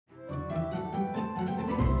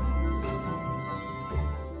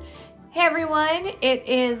Hey everyone, it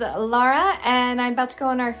is Laura and I'm about to go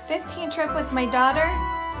on our 15th trip with my daughter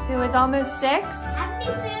who is almost 6. Happy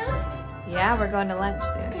soon? Yeah, we're going to lunch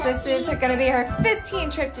soon. So this is going to be her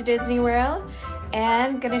 15th trip to Disney World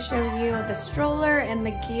and going to show you the stroller and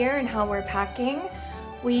the gear and how we're packing.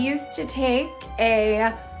 We used to take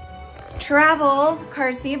a travel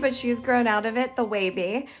car seat, but she's grown out of it, the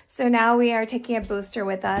Wavy. So now we are taking a booster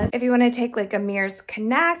with us. If you want to take like a Mears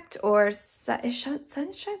Connect or is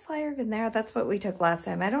Sunshine Flyer in there? That's what we took last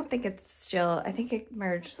time. I don't think it's still, I think it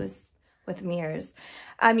merged with Mears.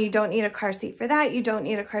 You don't need a car seat for that. You don't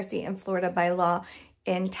need a car seat in Florida by law.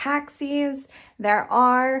 In taxis, there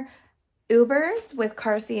are Ubers with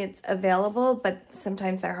car seats available, but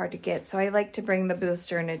sometimes they're hard to get. So I like to bring the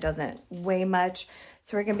booster and it doesn't weigh much.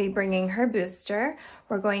 So we're going to be bringing her booster.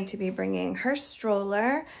 We're going to be bringing her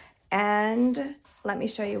stroller, and let me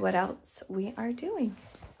show you what else we are doing.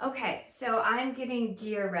 Okay, so I'm getting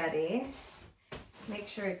gear ready. Make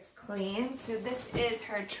sure it's clean. So this is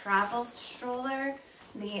her travel stroller,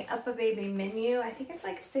 the UPPAbaby Menu. I think it's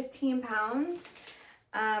like 15 pounds.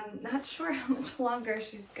 Not sure how much longer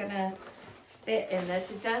she's gonna fit in this.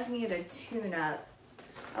 It does need a tune-up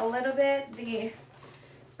a little bit. The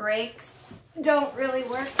brakes don't really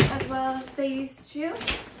work as well as they used to,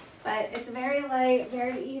 but it's very light,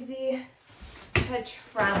 very easy to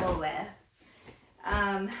travel with.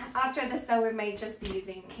 After this though, we might just be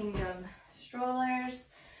using Kingdom strollers.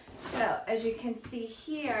 So as you can see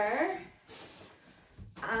here,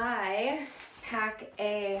 I pack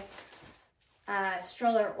a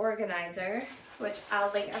stroller organizer, which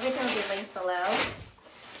I'll link, everything will be linked below.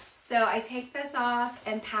 So I take this off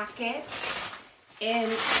and pack it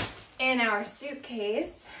in our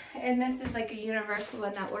suitcase, and this is like a universal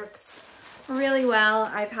one that works really well.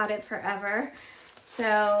 I've had it forever.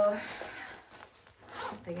 So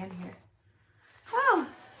something in here. Oh,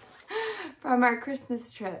 from our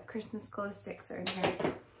Christmas trip, Christmas glow sticks are in here.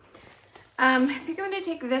 I think I'm gonna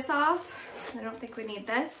take this off. I don't think we need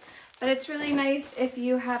this, but it's really nice if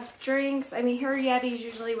you have drinks. I mean, her Yeti's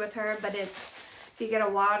usually with her, but if you get a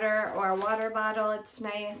water or a water bottle, it's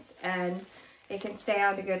nice, and it can stay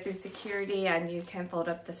on to go through security, and you can fold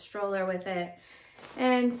up the stroller with it.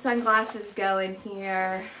 And sunglasses go in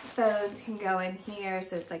here, phones can go in here,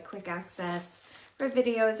 so it's like quick access for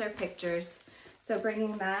videos or pictures. So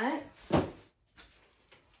bringing that.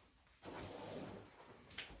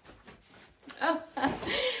 Oh,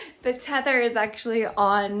 the tether is actually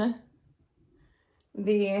on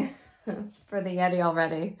the, for the Yeti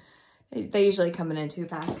already. They usually come in a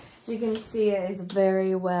 2-pack. You can see it is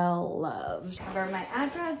very well loved. Cover my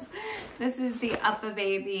address. This is the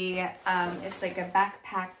UPPAbaby. It's like a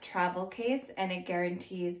backpack travel case, and it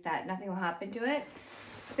guarantees that nothing will happen to it.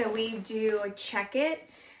 So we do check it.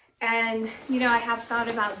 And you know, I have thought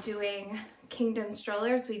about doing Kingdom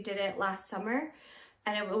strollers. We did it last summer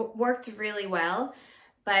and it worked really well.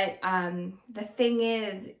 But the thing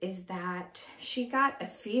is that she got a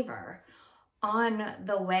fever on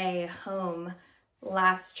the way home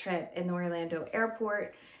last trip in the Orlando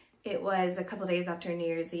airport. It was a couple days after New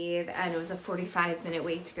Year's Eve, and it was a 45-minute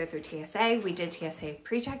wait to go through TSA. We did TSA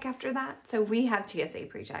pre-check after that. So we have TSA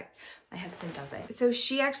pre-check. My husband doesn't. So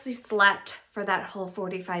she actually slept for that whole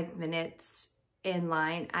 45 minutes in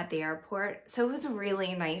line at the airport. So it was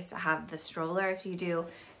really nice to have the stroller. If you do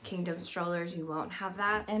Kingdom strollers, you won't have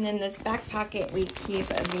that. And in this back pocket, we keep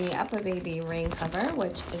the UPPAbaby rain cover,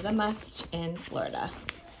 which is a must in Florida.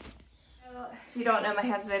 If you don't know, my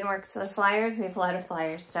husband works with flyers. We have a lot of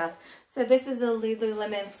flyer stuff. So this is a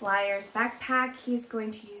Lululemon Flyers backpack. He's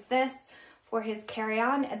going to use this for his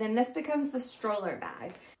carry-on, and then this becomes the stroller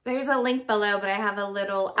bag. There's a link below, but I have a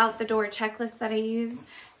little out-the-door checklist that I use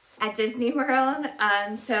at Disney World.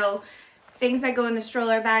 So things that go in the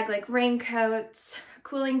stroller bag, like raincoats,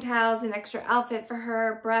 cooling towels, an extra outfit for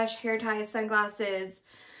her, brush, hair ties, sunglasses,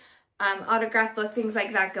 autograph book, things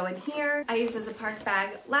like that go in here. I use as a park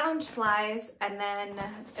bag lounge flies, and then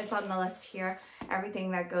it's on the list here, everything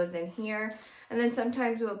that goes in here. And then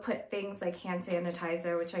sometimes we'll put things like hand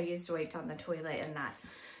sanitizer, which I use to wipe down the toilet, in that.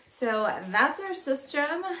 So that's our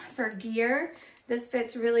system for gear. This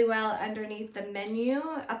fits really well underneath the menu,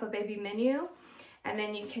 UPPAbaby Menu. And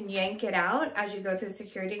then you can yank it out as you go through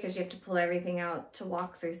security, because you have to pull everything out to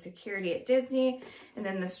walk through security at Disney. And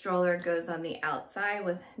then the stroller goes on the outside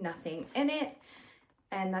with nothing in it.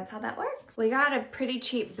 And that's how that works. We got a pretty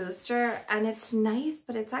cheap booster, and it's nice,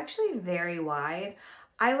 but it's actually very wide.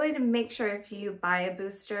 I would make sure if you buy a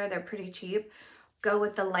booster, they're pretty cheap, go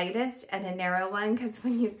with the lightest and a narrow one, because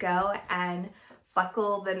when you go and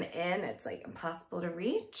buckle them in, it's like impossible to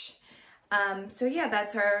reach. So yeah,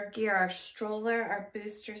 that's our gear, our stroller, our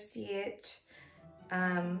booster seat,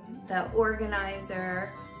 the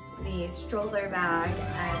organizer, the stroller bag,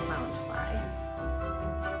 and Loungefly.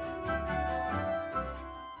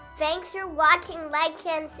 Thanks for watching, like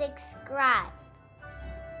and subscribe.